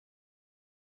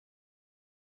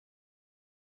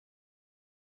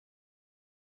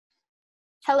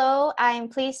Hello, I'm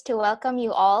pleased to welcome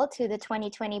you all to the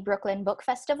 2020 Brooklyn Book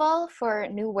Festival for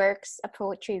New Works, a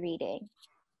Poetry Reading.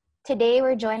 Today,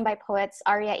 we're joined by poets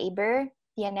Aria Aber,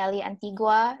 Diannely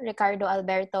Antigua, Ricardo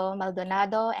Alberto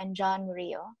Maldonado, and John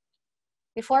Murillo.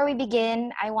 Before we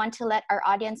begin, I want to let our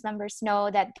audience members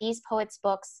know that these poets'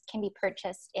 books can be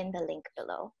purchased in the link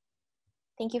below.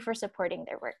 Thank you for supporting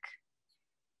their work.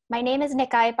 My name is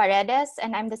Nikay Paredes,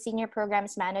 and I'm the Senior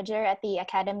Programs Manager at the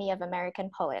Academy of American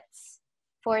Poets.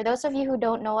 For those of you who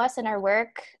don't know us and our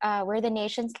work, we're the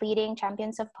nation's leading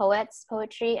champions of poets,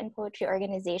 poetry, and poetry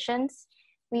organizations.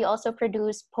 We also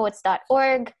produce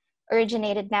Poets.org,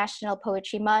 originated National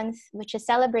Poetry Month, which is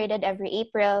celebrated every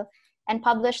April, and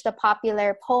publish the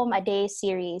popular Poem a Day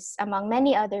series, among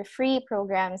many other free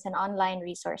programs and online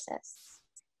resources.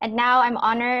 And now I'm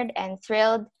honored and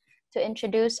thrilled to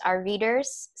introduce our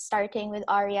readers, starting with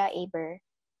Aria Aber.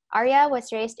 Aria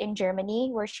was raised in Germany,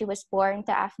 where she was born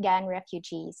to Afghan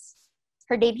refugees.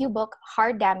 Her debut book,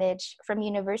 Hard Damage, from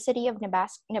University of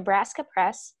Nebraska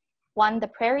Press, won the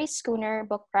Prairie Schooner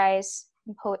Book Prize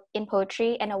in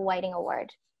Poetry and a Whiting Award.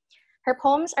 Her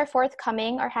poems are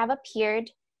forthcoming or have appeared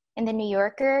in the New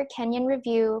Yorker, Kenyon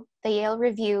Review, the Yale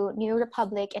Review, New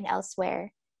Republic, and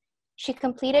elsewhere. She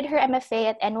completed her MFA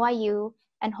at NYU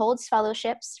and holds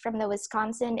fellowships from the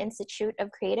Wisconsin Institute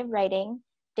of Creative Writing,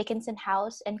 Dickinson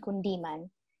House, and Kundiman.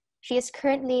 She is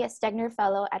currently a Stegner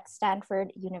Fellow at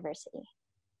Stanford University.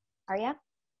 Aria?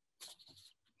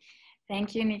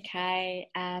 Thank you, Nikay,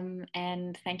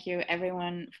 and thank you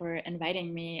everyone for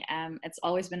inviting me. It's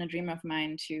always been a dream of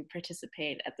mine to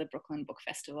participate at the Brooklyn Book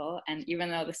Festival, and even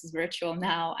though this is virtual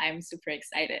now, I'm super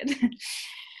excited.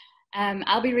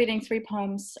 I'll be reading 3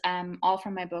 poems, all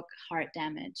from my book, Heart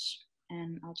Damage,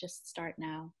 and I'll just start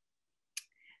now.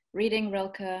 Reading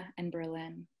Rilke in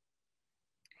Berlin.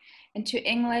 Into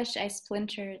English I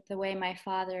splintered the way my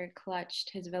father clutched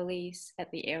his valise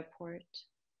at the airport,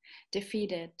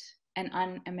 defeated and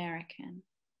un-American.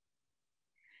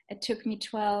 It took me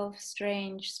 12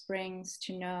 strange springs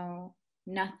to know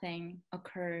nothing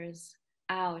occurs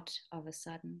out of a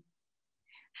sudden.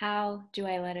 How do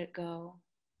I let it go?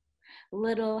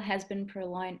 Little has been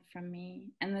purloined from me,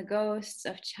 and the ghosts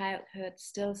of childhood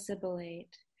still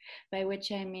sibilate, by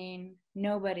which I mean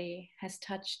nobody has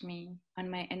touched me on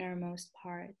my innermost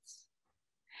parts.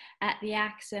 At the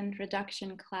accent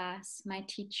reduction class, my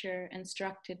teacher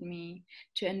instructed me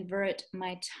to invert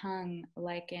my tongue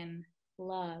like in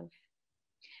love.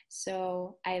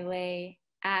 So I lay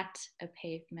at a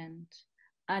pavement,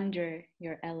 under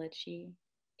your elegy,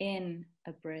 in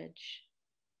a bridge.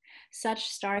 Such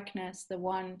starkness the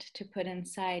want to put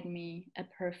inside me a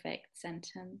perfect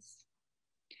sentence.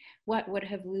 What would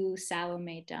have Lou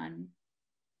Salome done?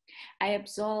 I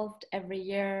absolved every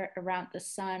year around the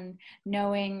sun,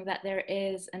 knowing that there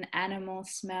is an animal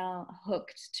smell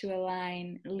hooked to a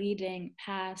line leading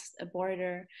past a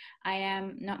border I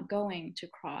am not going to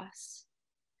cross.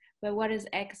 But what is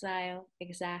exile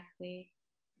exactly?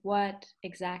 What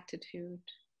exactitude?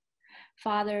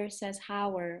 Father says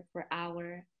hour for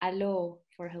hour, allo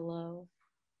for hello.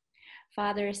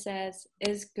 Father says,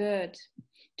 is good,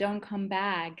 don't come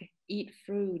back, eat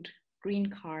fruit, green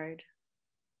card.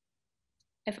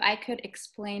 If I could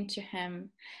explain to him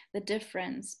the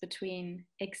difference between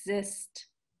exist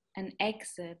and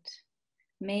exit,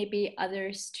 maybe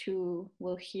others too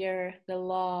will hear the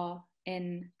law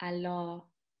in Allah.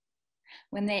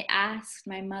 When they asked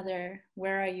my mother,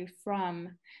 where are you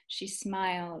from? She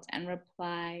smiled and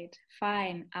replied,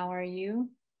 fine, how are you?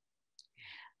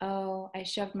 Oh, I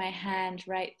shoved my hand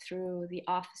right through the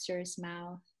officer's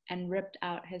mouth and ripped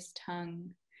out his tongue.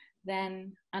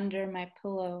 Then, under my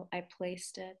pillow, I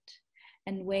placed it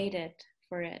and waited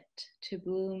for it to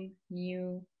bloom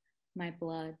new my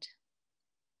blood.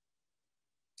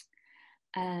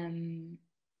 The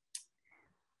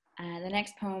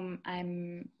next poem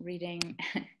I'm reading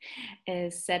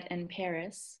is set in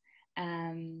Paris,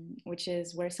 which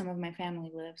is where some of my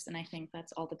family lives, and I think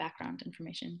that's all the background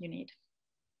information you need.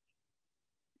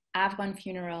 Afghan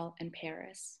funeral in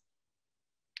Paris.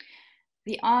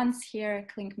 The aunts here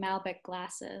clink Malbec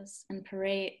glasses and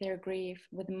parade their grief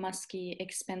with musky,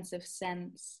 expensive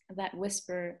scents that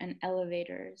whisper in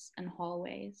elevators and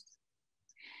hallways.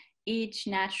 Each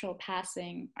natural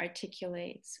passing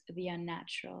articulates the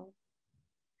unnatural.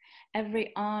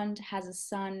 Every aunt has a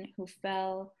son who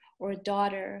fell or a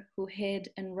daughter who hid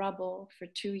in rubble for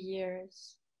 2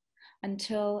 years,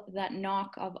 until that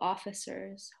knock of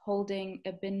officers holding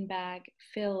a bin bag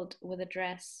filled with a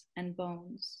dress and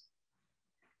bones.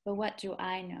 But what do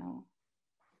I know?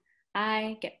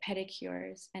 I get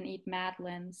pedicures and eat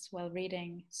madeleines while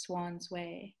reading Swan's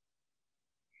Way.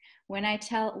 When I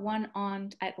tell one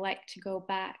aunt I'd like to go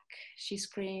back, she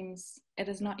screams, "It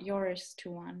is not yours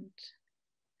to want."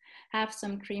 "Have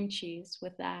some cream cheese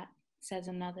with that," says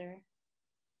another.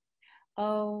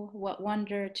 Oh, what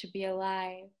wonder to be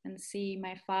alive and see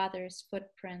my father's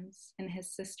footprints in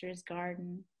his sister's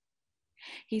garden.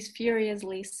 He's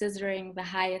furiously scissoring the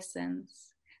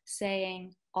hyacinths,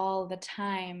 saying all the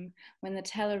time when the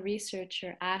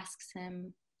teleresearcher asks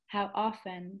him, "How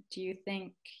often do you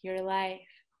think your life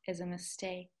is a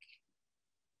mistake?"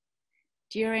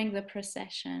 During the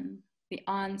procession, the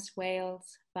aunt's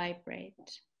wails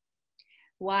vibrate,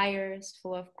 wires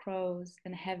full of crows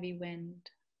and heavy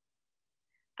wind.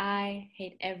 I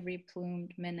hate every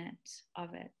plumed minute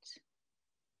of it.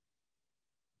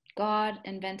 God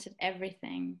invented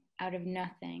everything out of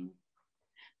nothing,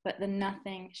 but the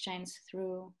nothing shines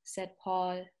through, said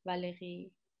Paul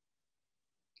Valéry.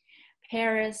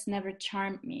 Paris never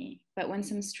charmed me, but when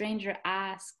some stranger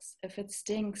asks if it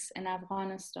stinks in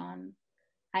Afghanistan,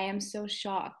 I am so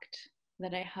shocked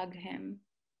that I hug him.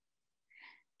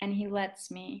 And he lets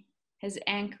me, his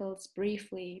ankles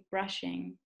briefly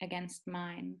brushing against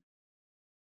mine.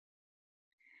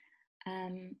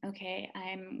 Okay,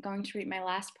 I'm going to read my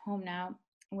last poem now,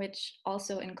 which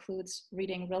also includes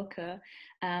reading Rilke,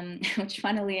 which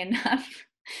funnily enough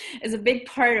is a big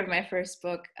part of my first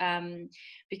book,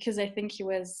 because I think he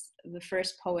was the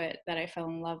first poet that I fell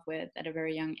in love with at a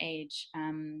very young age.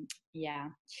 And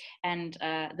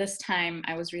this time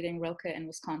I was reading Rilke in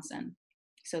Wisconsin.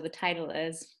 So the title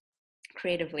is,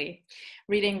 creatively,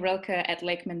 Reading Rilke at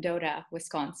Lake Mendota,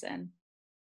 Wisconsin.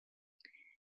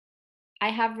 I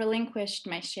have relinquished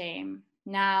my shame,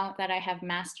 now that I have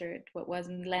mastered what was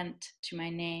lent to my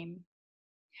name.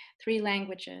 3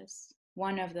 languages,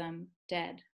 one of them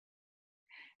dead.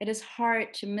 It is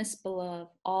hard to misbelieve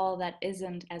all that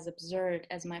isn't as absurd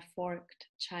as my forked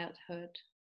childhood.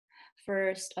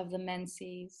 First of the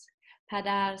menses,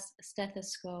 Padar's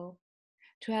stethoscope,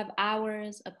 to have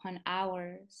hours upon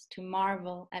hours to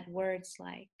marvel at words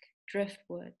like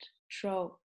driftwood,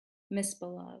 trope,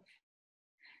 misbelieve.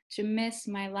 To miss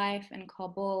my life in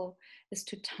Kabul is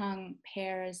to tongue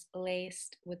pears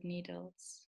laced with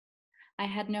needles. I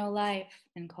had no life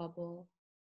in Kabul.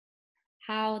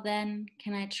 How then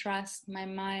can I trust my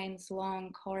mind's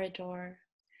long corridor,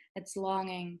 its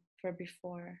longing for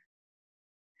before?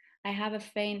 I have a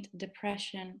faint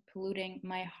depression polluting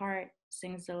my heart,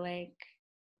 sings the lake.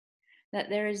 That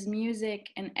there is music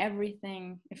in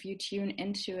everything if you tune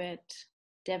into it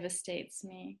devastates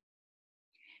me.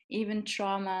 Even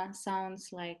trauma sounds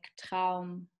like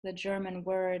Traum, the German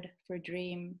word for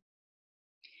dream.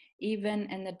 Even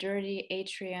in the dirty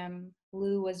atrium,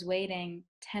 Lou was waiting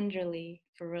tenderly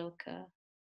for Rilke.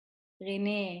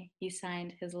 René, he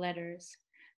signed his letters,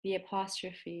 the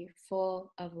apostrophe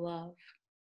full of love.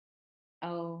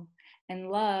 Oh, in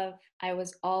love, I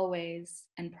was always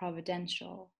and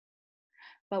providential.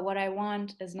 But what I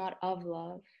want is not of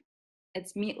love.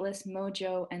 Its meatless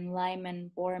mojo and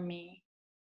Lyman bore me.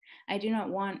 I do not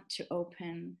want to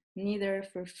open, neither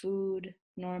for food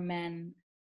nor men.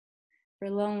 For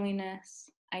loneliness,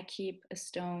 I keep a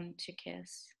stone to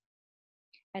kiss.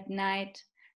 At night,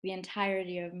 the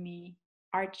entirety of me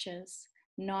arches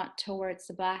not towards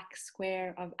the black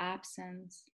square of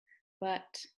absence,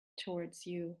 but towards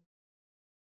you.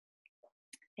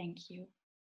 Thank you.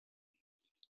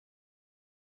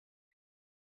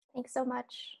 Thanks so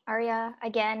much, Aria.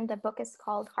 Again, the book is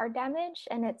called Hard Damage,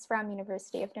 and it's from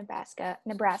University of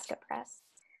Nebraska Press.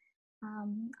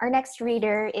 Our next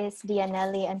reader is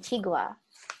Diannely Antigua.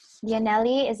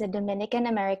 Diannely is a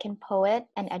Dominican-American poet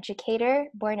and educator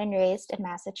born and raised in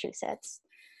Massachusetts.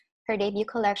 Her debut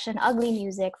collection, Ugly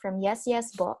Music, from Yes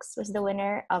Yes Books, was the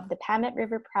winner of the Pamet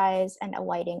River Prize and a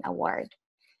Whiting Award.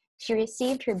 She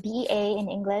received her BA in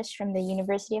English from the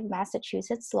University of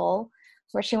Massachusetts Lowell,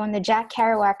 where she won the Jack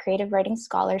Kerouac Creative Writing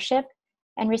Scholarship,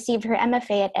 and received her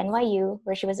MFA at NYU,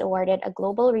 where she was awarded a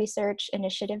Global Research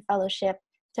Initiative Fellowship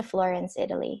to Florence,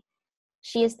 Italy.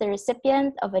 She is the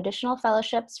recipient of additional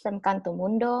fellowships from Canto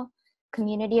Mundo,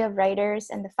 Community of Writers,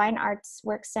 and the Fine Arts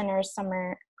Work Center's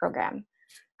summer program.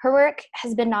 Her work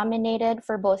has been nominated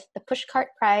for both the Pushcart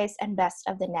Prize and Best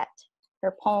of the Net.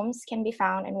 Her poems can be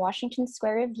found in Washington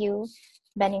Square Review,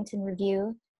 Bennington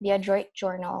Review, the Adroit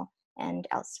Journal, and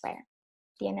elsewhere.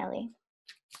 Diannely.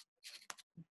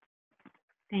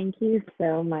 Thank you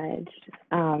so much.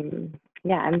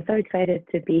 I'm so excited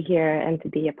to be here and to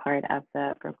be a part of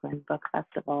the Brooklyn Book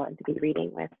Festival and to be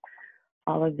reading with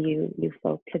all of you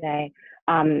folk today.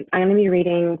 I'm going to be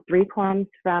reading 3 poems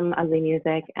from Ugly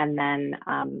Music and then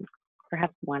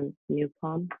perhaps 1 new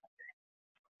poem.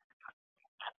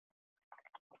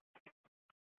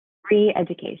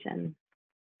 Re-education.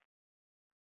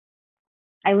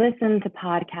 I listen to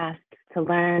podcasts to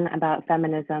learn about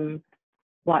feminism,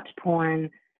 watch porn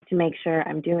to make sure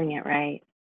I'm doing it right.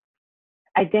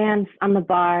 I dance on the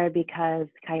bar because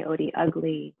Coyote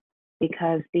ugly,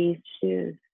 because these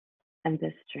shoes and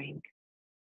this drink.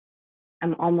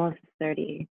 I'm almost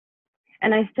 30,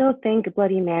 and I still think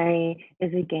Bloody Mary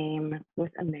is a game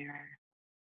with a mirror.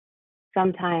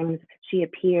 Sometimes she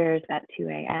appears at 2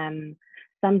 a.m.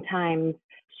 Sometimes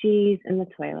she's in the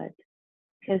toilet.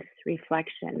 Kiss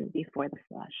reflection before the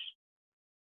flush.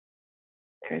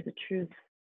 There is a truth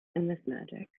in this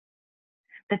magic.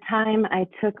 The time I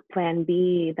took Plan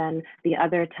B, then the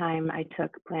other time I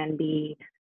took Plan B,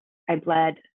 I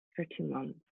bled for 2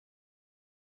 months.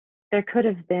 There could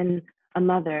have been a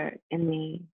mother in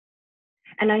me.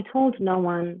 And I told no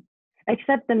one,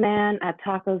 except the man at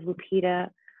Tacos Lupita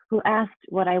who asked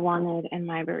what I wanted in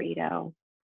my burrito.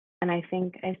 And I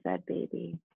think I said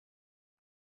baby.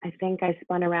 I think I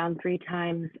spun around 3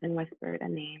 times and whispered a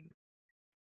name.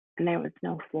 And there was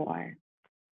no floor.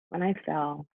 When I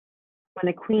fell,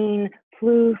 when the queen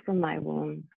flew from my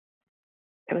womb,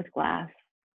 there was glass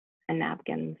and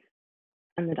napkins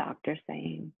and the doctor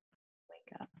saying,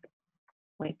 wake up,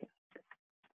 wake up.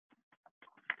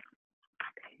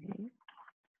 Okay.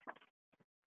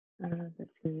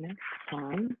 The next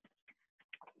poem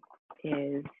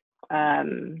is,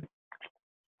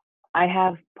 I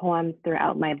have poems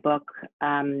throughout my book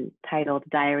titled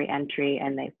Diary Entry,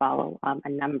 and they follow a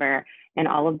number. And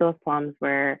all of those poems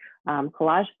were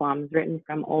collage poems written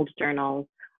from old journals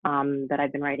that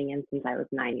I've been writing in since I was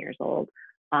 9 years old.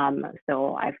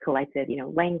 So I've collected,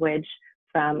 language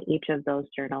from each of those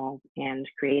journals and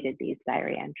created these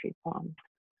diary entry poems.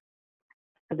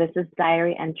 So this is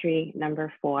diary entry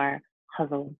number 4,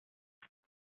 Huzzle.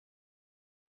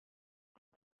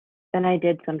 Then I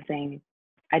did something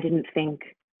I didn't think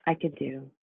I could do.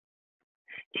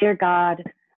 Dear God,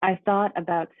 I thought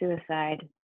about suicide,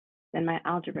 then my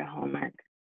algebra homework,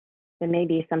 then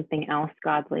maybe something else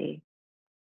godly,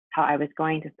 how I was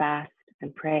going to fast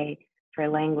and pray for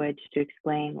language to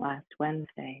explain last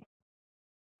Wednesday.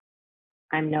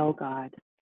 I'm no God,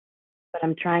 but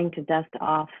I'm trying to dust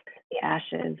off the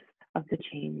ashes of the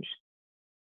change.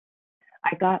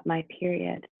 I got my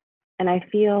period, and I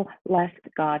feel less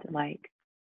godlike,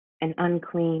 an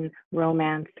unclean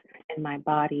romance in my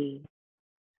body,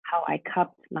 how I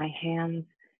cupped my hands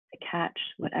to catch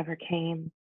whatever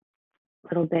came, a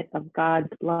little bit of God's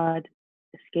blood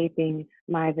escaping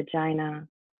my vagina,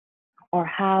 or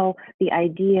how the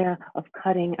idea of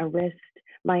cutting a wrist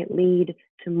might lead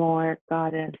to more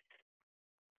goddess.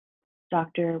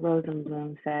 Dr.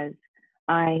 Rosenblum says,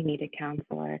 I need a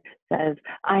counselor, says,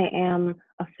 I am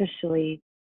officially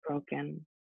broken,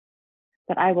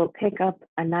 but I will pick up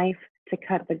a knife to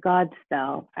cut the God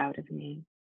spell out of me.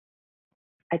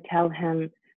 I tell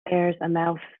him there's a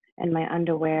mouth in my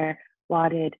underwear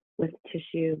wadded with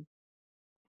tissue.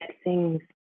 It sings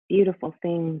beautiful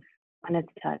things when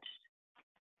it's touched.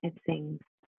 It sings,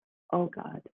 oh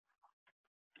God.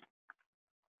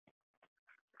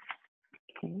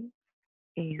 Okay,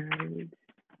 and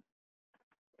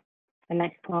the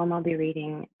next poem I'll be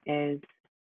reading is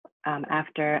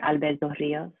after Alberto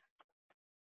Rios.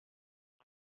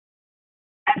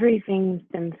 Everything's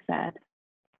been said,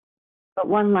 but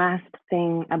one last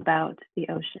thing about the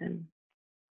ocean.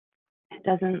 It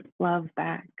doesn't love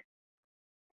back.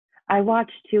 I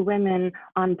watch 2 women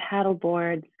on paddle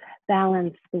boards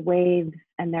balance the waves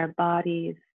and their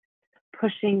bodies,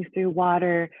 pushing through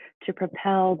water to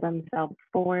propel themselves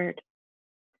forward.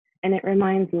 And it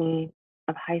reminds me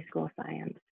of high school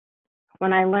science,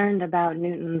 when I learned about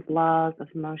Newton's laws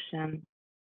of motion,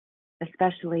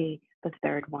 especially the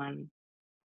third one.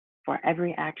 For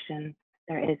every action,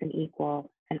 there is an equal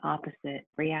and opposite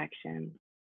reaction.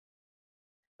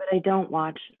 But I don't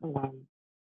watch alone.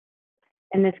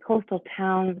 In this coastal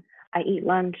town, I eat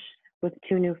lunch with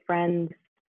 2 new friends,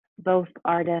 both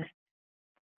artists,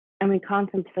 and we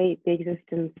contemplate the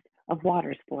existence of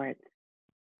water sports.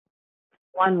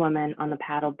 One woman on the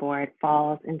paddleboard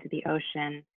falls into the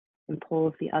ocean and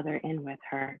pulls the other in with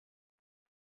her.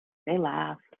 They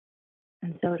laugh,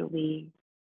 and so do we.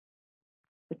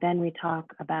 But then we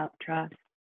talk about trust,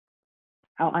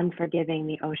 how unforgiving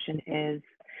the ocean is,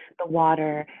 the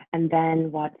water, and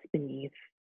then what's beneath.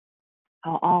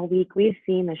 How all week we've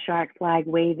seen the shark flag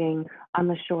waving on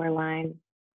the shoreline,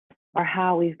 or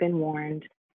how we've been warned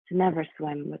to never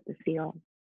swim with the seal.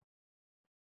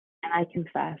 And I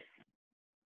confess,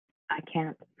 I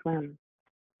can't swim.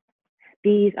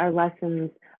 These are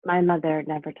lessons my mother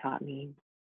never taught me.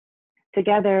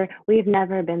 Together, we've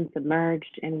never been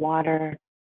submerged in water,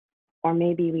 Or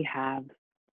maybe we have.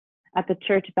 At the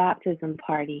church baptism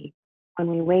party, when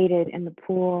we waited in the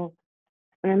pool,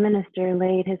 when a minister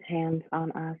laid his hands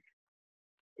on us,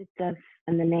 dipped us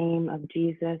in the name of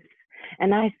Jesus,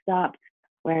 and I stopped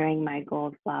wearing my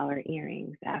gold flower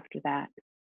earrings after that,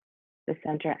 the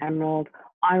center emerald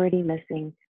already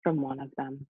missing from one of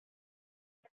them.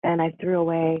 Then I threw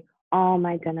away all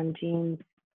my denim jeans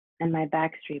and my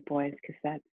Backstreet Boys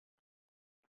cassettes.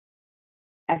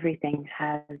 Everything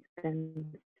has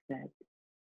been said.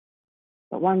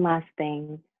 But one last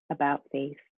thing about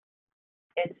faith.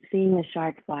 It's seeing the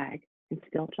shark flag and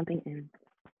still jumping in,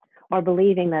 or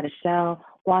believing that a shell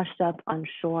washed up on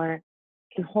shore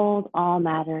can hold all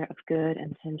matter of good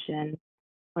intention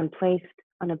when placed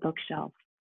on a bookshelf,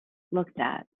 looked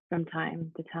at from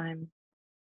time to time.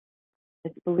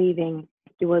 It's believing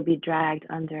you will be dragged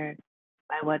under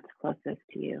by what's closest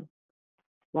to you,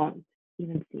 won't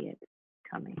even see it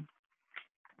coming.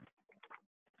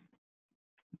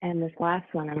 And this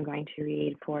last one I'm going to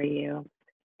read for you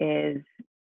is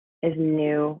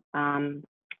new, and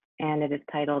it is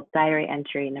titled Diary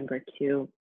Entry Number 2,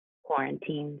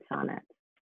 Quarantine Sonnet.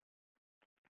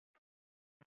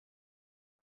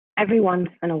 Every once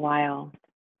in a while,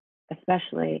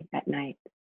 especially at night,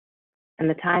 and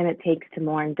the time it takes to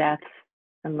mourn deaths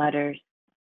and letters,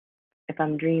 if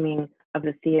I'm dreaming of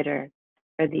the theater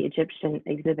or the Egyptian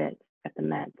exhibit at the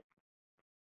Met,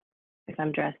 if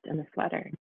I'm dressed in a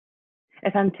sweater,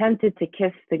 if I'm tempted to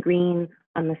kiss the green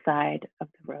on the side of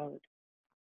the road.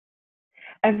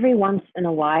 Every once in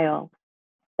a while,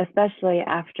 especially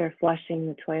after flushing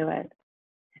the toilet,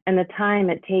 and the time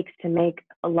it takes to make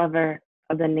a lover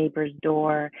of the neighbor's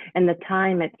door, and the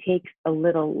time it takes a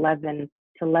little leaven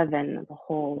to leaven the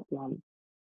whole lump.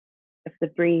 If the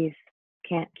breeze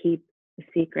can't keep the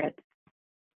secret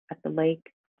at the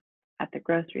lake, at the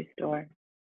grocery store,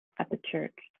 at the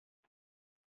church,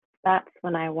 that's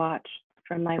when I watch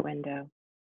from my window,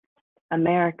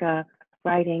 America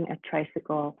riding a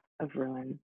tricycle of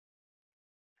ruin,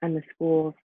 and the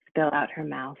schools spill out her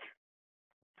mouth,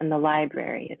 and the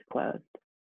library is closed,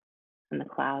 and the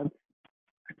clouds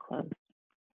are closed.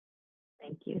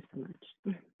 Thank you so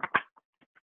much.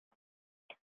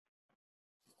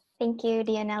 Thank you,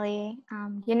 Diannely.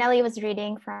 Diannely was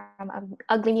reading from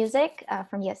Ugly Music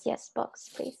from Yes Yes Books.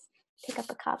 Please pick up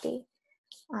a copy.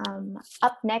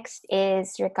 Up next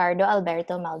is Ricardo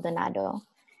Alberto Maldonado.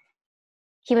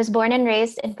 He was born and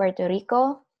raised in Puerto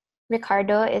Rico.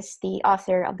 Ricardo is the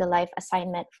author of The Life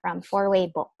Assignment from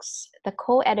Four-Way Books, the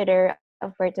co-editor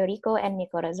of Puerto Rico and Mi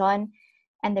Corazon,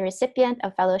 and the recipient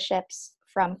of fellowships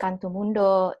from Canto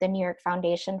Mundo, the New York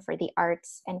Foundation for the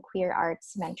Arts and Queer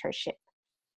Arts Mentorship.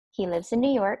 He lives in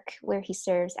New York, where he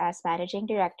serves as managing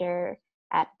director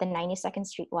at the 92nd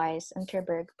Streetwise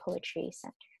Unterberg Poetry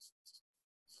Center.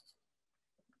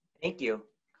 Thank you.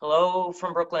 Hello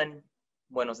from Brooklyn.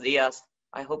 Buenos dias.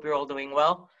 I hope you're all doing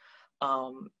well.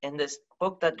 In this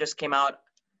book that just came out,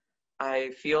 I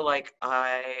feel like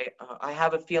I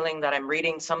have a feeling that I'm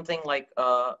reading something like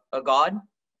a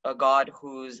God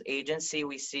whose agency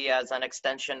we see as an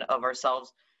extension of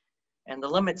ourselves and the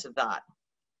limits of that.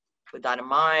 With that in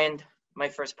mind, my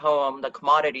first poem, The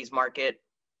Commodities Market,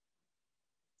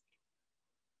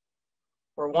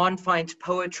 where one finds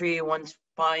poetry, one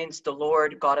finds the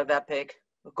Lord, God of epic,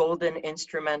 a golden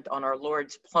instrument on our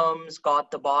Lord's plums, God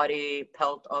the body,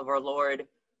 pelt of our Lord,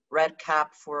 red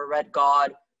cap for a red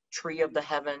God, tree of the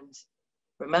heavens.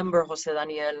 Remember, Jose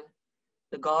Daniel,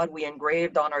 the God we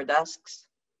engraved on our desks,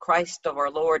 Christ of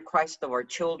our Lord, Christ of our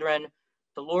children,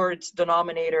 the Lord's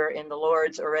denominator in the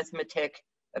Lord's arithmetic,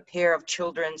 a pair of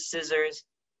children's scissors,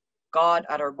 God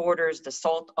at our borders, the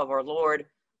salt of our Lord,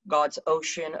 God's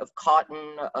ocean of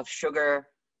cotton, of sugar,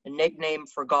 a nickname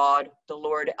for God, the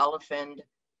Lord Elephant,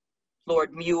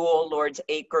 Lord Mule, Lord's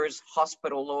Acres,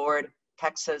 Hospital Lord,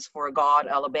 Texas for God,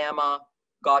 Alabama,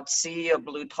 God's Sea of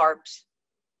blue tarps,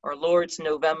 our Lord's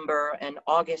November and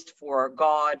August for our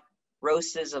God,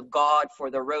 roses of God for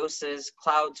the roses,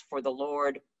 clouds for the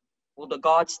Lord. Will the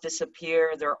gods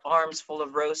disappear, their arms full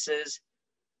of roses?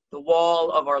 The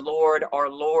wall of our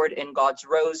Lord in God's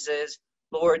roses,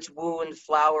 Lord's wound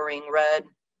flowering red.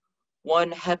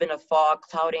 One heaven of fog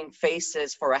clouding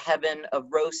faces for a heaven of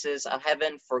roses, a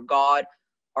heaven for God,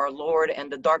 our Lord, and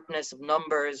the darkness of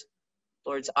numbers,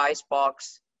 Lord's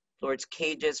icebox, Lord's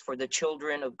cages for the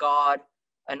children of God,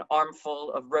 an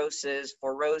armful of roses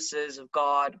for roses of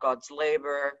God, God's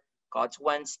labor, God's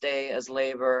Wednesday as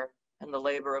labor, and the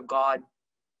labor of God.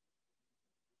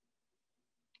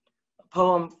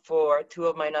 Poem for two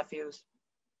of my nephews,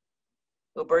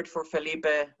 a bird for Felipe,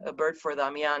 a bird for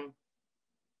Damian.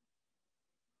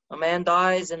 A man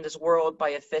dies in this world by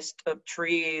a fist of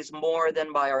trees more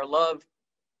than by our love.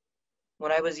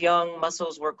 When I was young,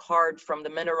 muscles were carved from the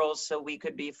minerals so we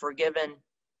could be forgiven.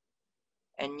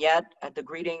 And yet, at the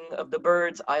greeting of the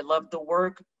birds, I loved the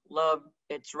work, loved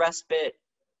its respite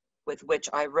with which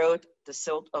I wrote the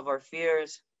silt of our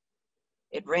fears.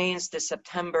 It rains this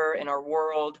September in our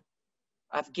world.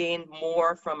 I've gained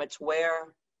more from its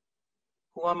wear.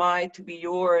 Who am I to be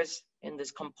yours in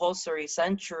this compulsory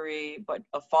century, but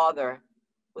a father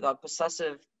without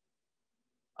possessive?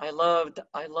 I loved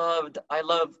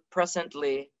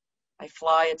presently. I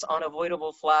fly its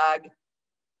unavoidable flag.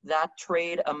 That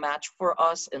trade a match for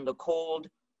us in the cold,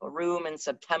 a room in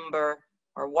September,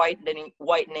 our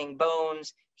whitening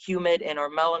bones, humid in our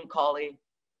melancholy.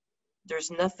 There's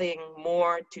nothing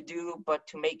more to do but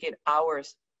to make it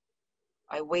ours.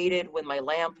 I waited with my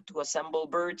lamp to assemble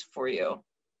birds for you,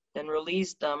 then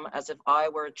released them as if I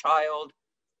were a child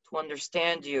to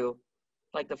understand you,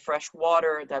 like the fresh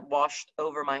water that washed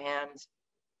over my hands.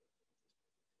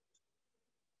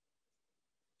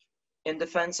 In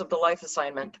defense of the life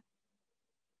assignment,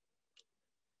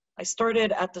 I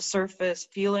started at the surface,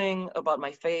 feeling about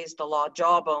my face the law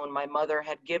jawbone my mother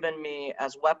had given me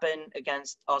as weapon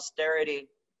against austerity.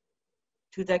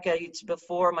 2 decades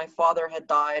before my father had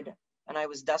died, and I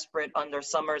was desperate under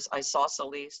summer's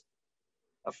isosceles.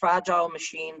 A fragile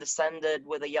machine descended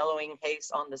with a yellowing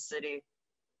haze on the city.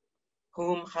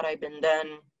 Whom had I been then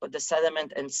but the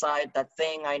sediment inside that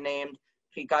thing I named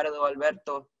Ricardo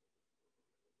Alberto?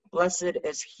 Blessed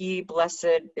is he,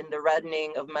 blessed in the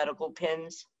reddening of medical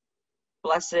pins,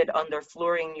 blessed under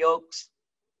fluorine yokes.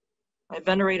 I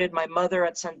venerated my mother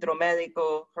at Centro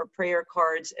Medico, her prayer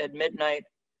cards at midnight,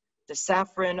 the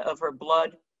saffron of her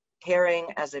blood tearing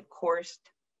as it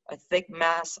coursed, a thick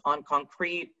mass on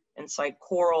concrete inside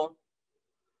coral.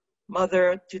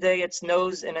 Mother, today it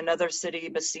snows in another city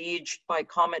besieged by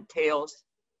comet tails.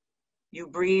 You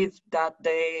breathed that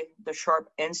day the sharp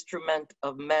instrument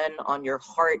of men on your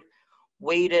heart.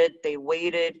 They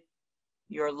waited.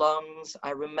 Your lungs,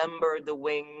 I remember the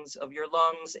wings of your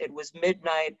lungs. It was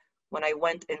midnight when I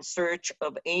went in search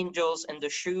of angels in the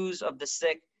shoes of the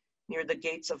sick near the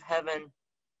gates of heaven.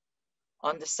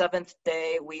 On the 7th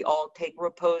day, we all take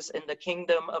repose in the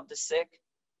kingdom of the sick.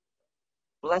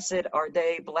 Blessed are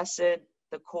they, blessed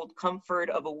the cold comfort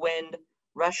of a wind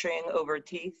rushing over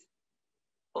teeth.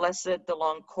 Blessed the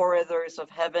long corridors of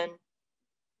heaven.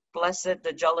 Blessed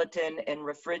the gelatin in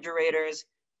refrigerators,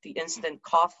 the instant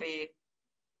coffee.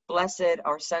 Blessed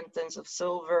our sentence of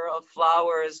silver, of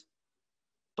flowers.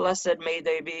 Blessed may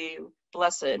they be,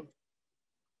 blessed.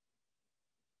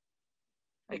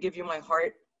 I give you my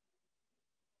heart.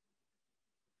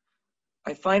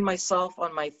 I find myself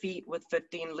on my feet with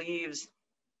 15 leaves.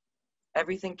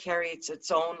 Everything carries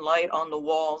its own light on the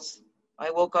walls.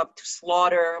 I woke up to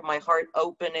slaughter, my heart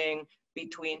opening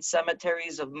between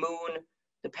cemeteries of moon,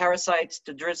 the parasites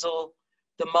to drizzle,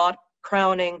 the moth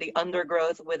crowning the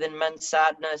undergrowth with immense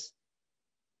sadness.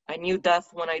 I knew death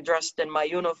when I dressed in my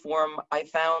uniform. I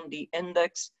found the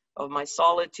index of my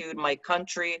solitude, my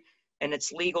country, and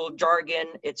its legal jargon,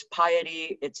 its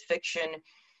piety, its fiction.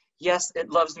 Yes, it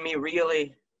loves me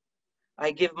really.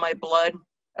 I give my blood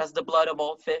as the blood of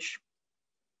all fish.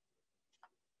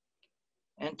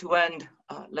 And to end,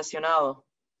 lesionado.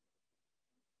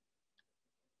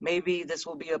 Maybe this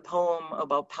will be a poem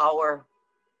about power,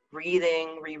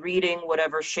 rereading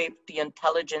whatever shape the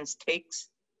intelligence takes.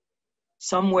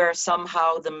 Somewhere,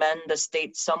 somehow, the men the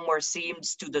state somewhere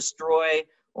seems to destroy.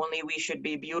 Only we should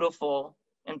be beautiful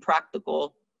and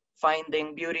practical.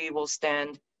 Finding beauty will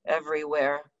stand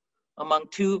everywhere. Among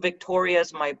 2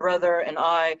 Victorias, my brother and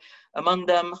I, among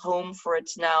them, home for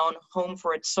its noun, home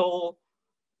for its soul.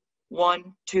 1,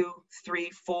 2, 3,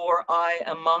 4, I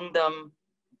among them.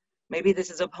 Maybe this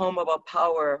is a poem about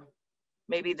power.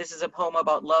 Maybe this is a poem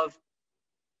about love.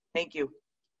 Thank you.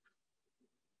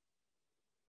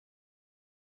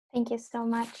 Thank you so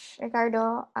much,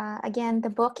 Ricardo. Again, the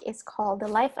book is called The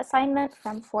Life Assignment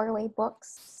from 4-Way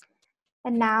Books.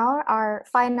 And now our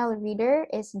final reader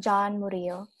is John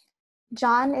Murillo.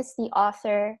 John is the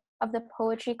author of the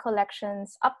poetry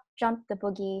collections Up Jump the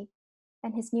Boogie,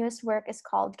 and his newest work is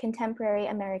called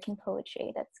Kontemporary Amerikan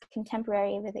Poetry. That's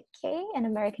contemporary with a K and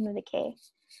American with a K.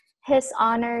 His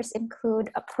honors include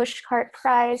a Pushcart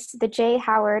Prize, the J.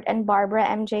 Howard and Barbara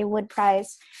M.J. Wood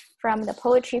Prize from the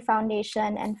Poetry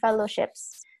Foundation, and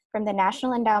fellowships from the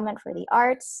National Endowment for the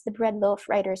Arts, the Breadloaf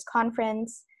Writers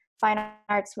Conference, Fine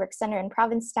Arts Work Center in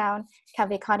Provincetown,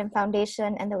 Cave Canem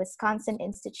Foundation, and the Wisconsin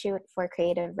Institute for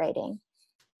Creative Writing.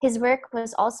 His work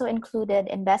was also included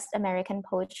in Best American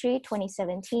Poetry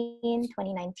 2017,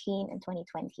 2019, and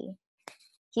 2020.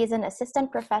 He is an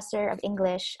assistant professor of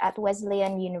English at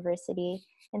Wesleyan University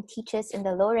and teaches in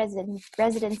the low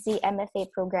residency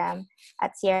MFA program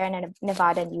at Sierra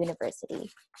Nevada University.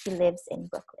 He lives in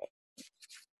Brooklyn.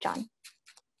 John.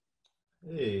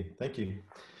 Hey, thank you.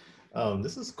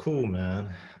 This is cool,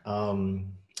 man.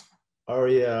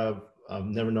 Aria, I've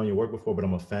never known your work before, but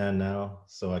I'm a fan now,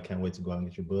 so I can't wait to go out and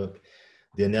get your book.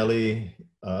 Diannely,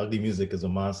 Ugly Music is a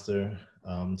monster.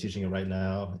 I'm teaching it right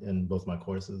now in both my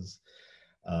courses.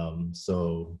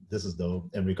 So this is dope.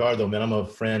 And Ricardo, man, I'm a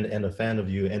friend and a fan of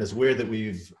you. And it's weird that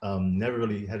we've never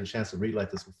really had a chance to read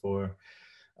like this before.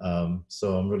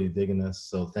 So I'm really digging this.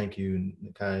 So thank you,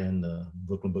 Nikay and the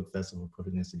Brooklyn Book Festival for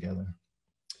putting this together.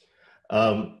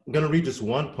 I'm gonna read just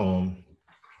one poem,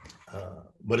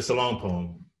 but it's a long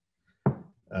poem.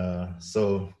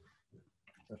 So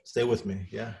stay with me,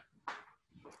 yeah?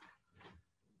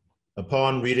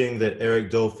 Upon reading that Eric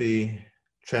Dolphy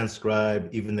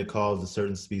transcribed even the calls of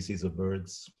certain species of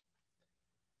birds,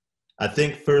 I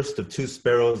think first of two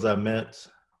sparrows I met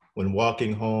when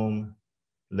walking home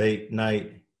late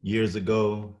night years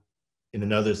ago in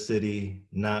another city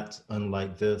not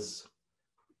unlike this.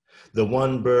 The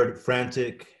one bird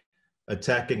frantic,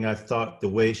 attacking I thought the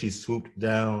way she swooped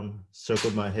down,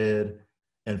 circled my head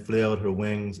and flailed her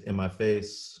wings in my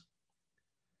face.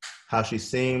 How she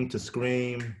seemed to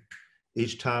scream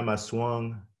each time I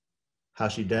swung, how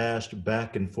she dashed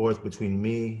back and forth between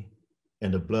me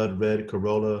and a blood-red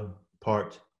Corolla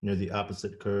parked near the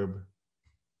opposite curb.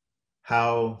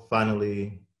 How,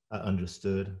 finally, I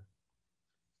understood.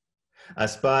 I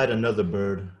spied another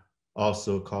bird,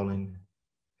 also calling,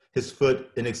 his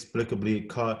foot inexplicably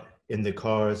caught in the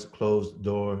car's closed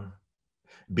door,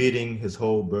 beating his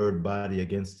whole bird body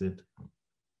against it,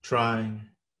 trying,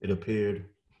 it appeared,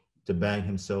 to bang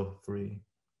himself free.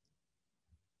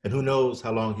 And who knows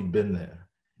how long he'd been there,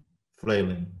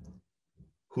 flailing.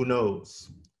 Who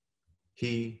knows?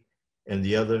 He and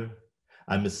the other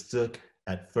I mistook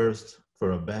at first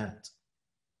for a bat.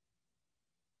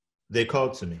 They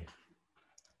called to me.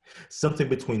 Something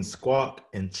between squawk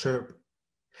and chirp,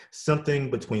 something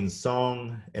between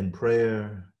song and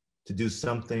prayer, to do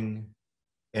something,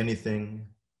 anything,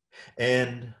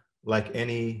 and like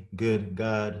any good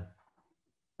God,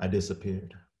 I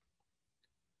disappeared.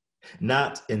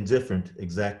 Not indifferent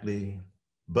exactly,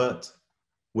 but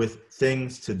with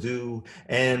things to do,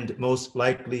 and most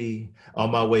likely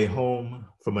on my way home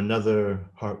from another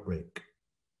heartbreak.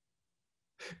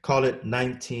 Call it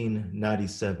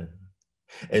 1997,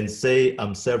 and say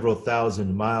I'm several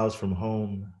thousand miles from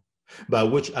home, by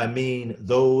which I mean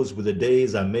those were the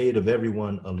days I made of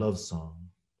everyone a love song.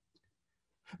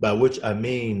 By which I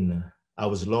mean I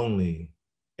was lonely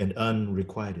and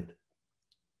unrequited.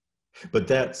 But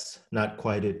that's not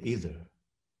quite it either.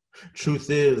 Truth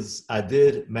is, I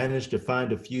did manage to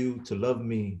find a few to love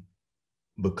me,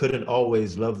 but couldn't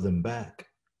always love them back.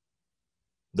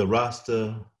 The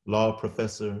Rasta law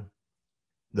professor,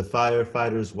 the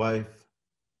firefighter's wife,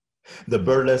 the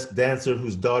burlesque dancer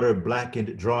whose daughter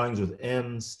blackened drawings with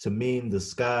M's to mean the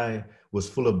sky was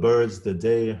full of birds the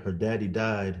day her daddy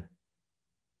died.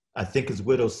 I think his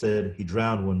widow said he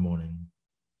drowned one morning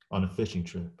on a fishing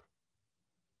trip.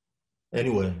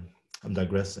 Anyway, I'm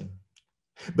digressing.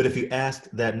 But if you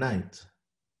asked that night,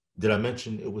 did I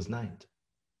mention it was night?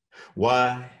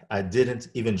 Why I didn't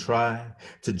even try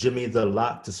to jimmy the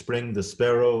lock to spring the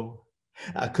sparrow,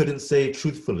 I couldn't say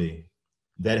truthfully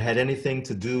that it had anything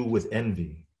to do with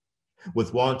envy,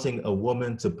 with wanting a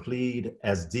woman to plead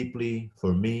as deeply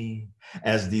for me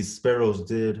as these sparrows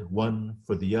did one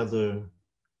for the other.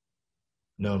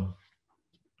 No,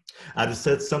 I'd have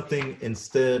said something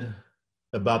instead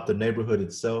about the neighborhood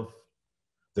itself.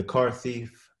 The car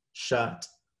thief shot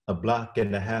a block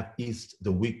and a half east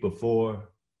the week before,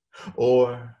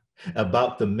 or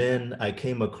about the men I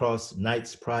came across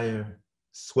nights prior,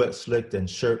 sweat slicked and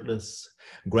shirtless,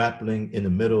 grappling in the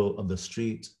middle of the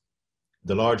street,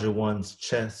 the larger one's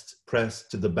chest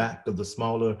pressed to the back of the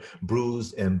smaller,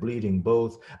 bruised and bleeding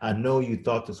both. I know you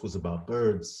thought this was about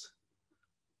birds,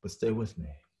 but stay with me.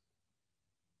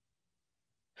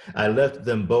 I left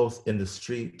them both in the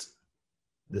street,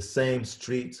 the same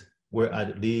street where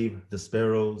I'd leave the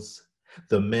sparrows,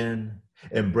 the men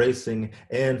embracing,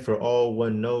 and for all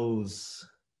one knows,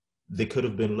 they could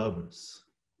have been lovers.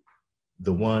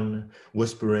 The one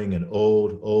whispering an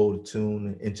old, old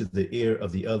tune into the ear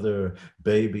of the other,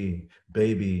 baby,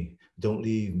 baby, don't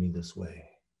leave me this way.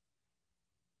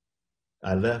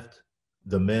 I left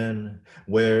the men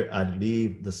where I'd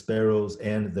leave the sparrows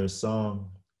and their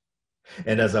song.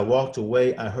 And as I walked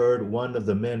away, I heard one of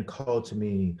the men call to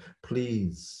me,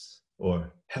 please,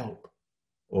 or help,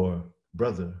 or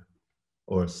brother,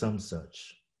 or some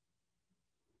such.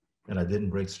 And I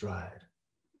didn't break stride,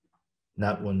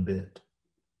 not one bit.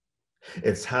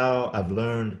 It's how I've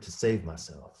learned to save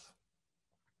myself.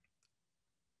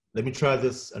 Let me try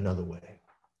this another way.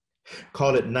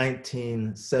 Call it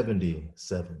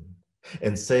 1977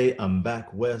 and say I'm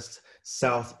back west,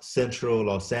 South Central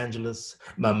Los Angeles,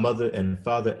 my mother and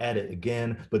father at it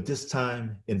again, but this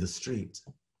time in the street,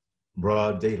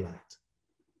 broad daylight,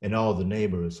 and all the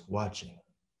neighbors watching.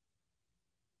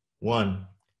 One,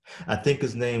 I think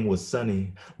his name was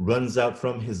Sonny, runs out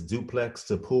from his duplex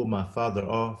to pull my father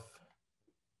off.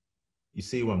 You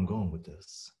see where I'm going with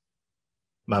this.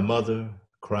 My mother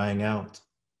crying out,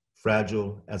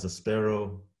 fragile as a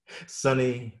sparrow.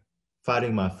 Sonny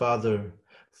fighting my father,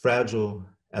 fragile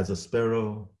as a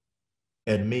sparrow.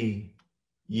 And me,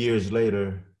 years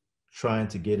later, trying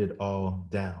to get it all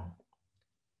down.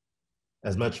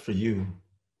 As much for you,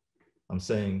 I'm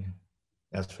saying,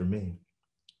 as for me.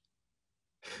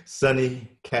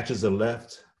 Sonny catches a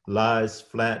left, lies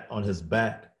flat on his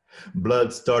back,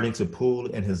 blood starting to pool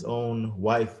in his own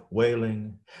wife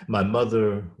wailing, my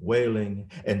mother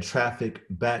wailing, and traffic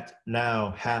backed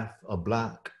now half a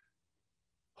block.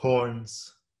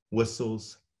 Horns,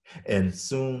 whistles, and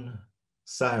soon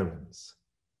sirens.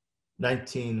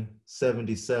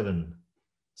 1977,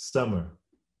 summer,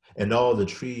 and all the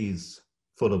trees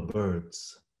full of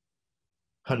birds.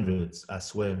 Hundreds, I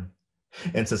swear.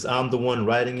 And since I'm the one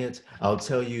writing it, I'll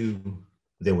tell you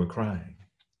they were crying.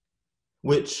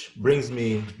 Which brings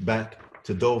me back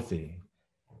to Dolphy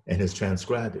and his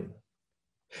transcribing.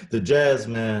 The jazz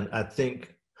man, I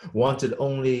think, wanted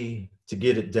only to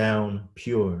get it down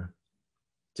pure,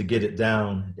 to get it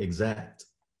down exact.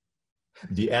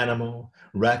 The animal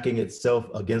racking itself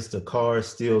against a car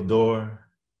steel door,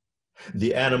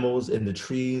 the animals in the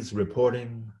trees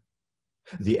reporting,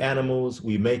 the animals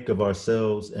we make of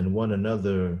ourselves and one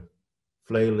another,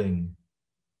 flailing,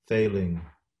 failing.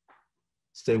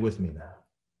 Stay with me now.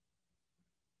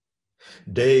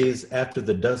 Days after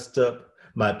the dust up,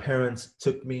 my parents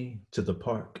took me to the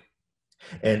park.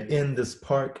 And in this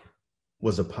park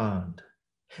was a pond.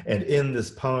 And in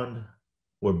this pond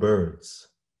were birds,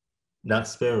 not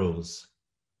sparrows,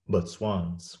 but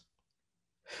swans.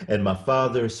 And my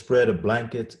father spread a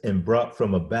blanket and brought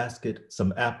from a basket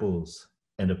some apples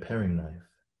and a paring knife.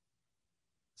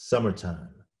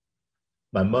 Summertime.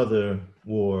 My mother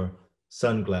wore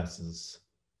sunglasses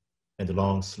and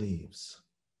long sleeves.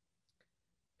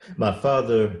 My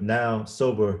father, now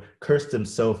sober, cursed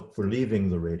himself for leaving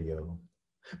the radio,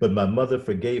 but my mother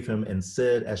forgave him and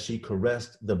said as she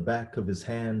caressed the back of his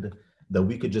hand that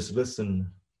we could just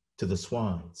listen to the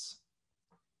swans.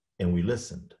 And we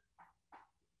listened,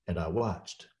 and I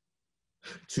watched.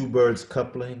 Two birds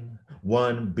coupling,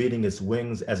 one beating its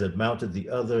wings as it mounted the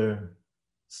other.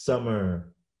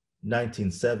 Summer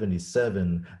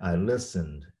 1977, I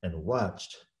listened and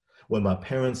watched. When my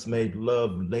parents made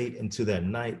love late into that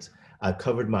night, I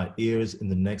covered my ears in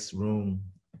the next room,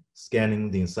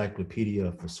 scanning the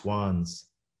encyclopedia for swans.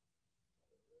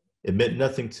 It meant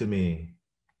nothing to me,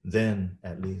 then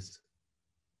at least.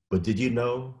 But did you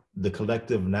know the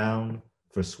collective noun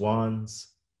for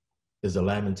swans is a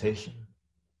lamentation?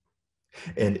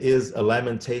 And is a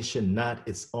lamentation not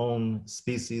its own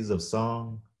species of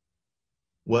song?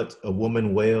 What a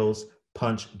woman wails,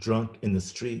 punch drunk in the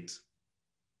street?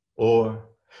 Or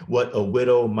what a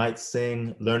widow might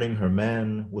sing, learning her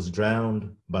man was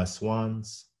drowned by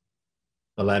swans?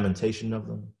 A lamentation of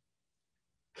them?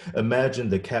 Imagine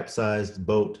the capsized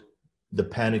boat, the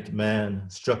panicked man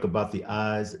struck about the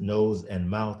eyes, nose, and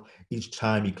mouth each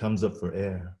time he comes up for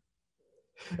air.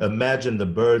 Imagine the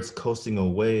birds coasting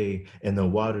away and the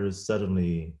waters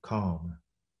suddenly calm,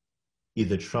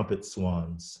 either trumpet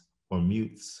swans or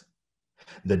mutes.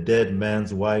 The dead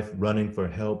man's wife running for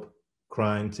help,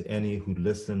 crying to any who'd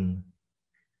listen,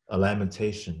 a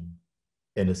lamentation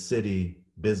in a city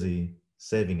busy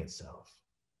saving itself.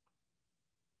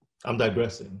 I'm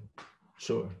digressing,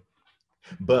 sure.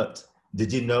 But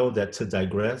did you know that to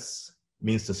digress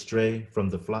means to stray from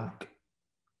the flock?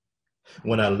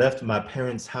 When I left my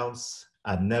parents' house,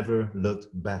 I never looked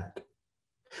back,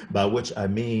 by which I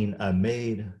mean I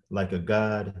made like a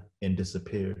god and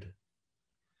disappeared.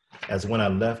 As when I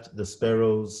left the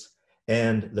sparrows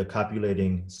and the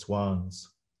copulating swans,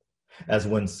 as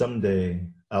when someday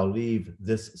I'll leave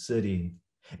this city,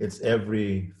 its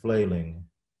every flailing,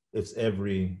 its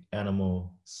every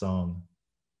animal song.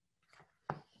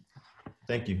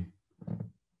 Thank you.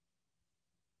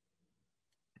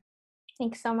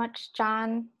 Thanks so much,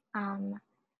 John.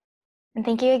 And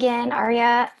thank you again,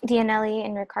 Aria, Diannely,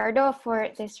 and Ricardo for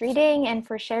this reading and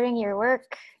for sharing your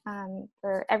work.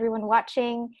 For everyone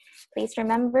watching, please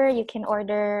remember you can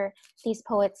order these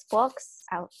poets' books.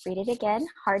 I'll read it again.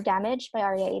 Heart Damage by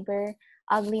Aria Aber,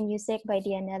 Ugly Music by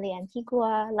Diannely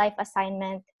Antigua, Life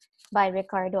Assignment by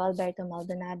Ricardo Alberto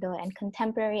Maldonado, and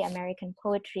Contemporary American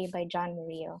Poetry by John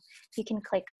Murillo. You can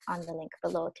click on the link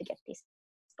below to get these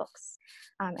books.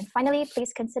 And finally,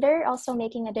 please consider also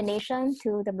making a donation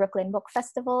to the Brooklyn Book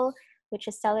Festival, which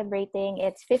is celebrating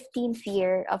its 15th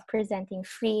year of presenting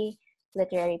free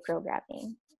literary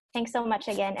programming. Thanks so much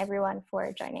again, everyone,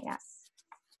 for joining us.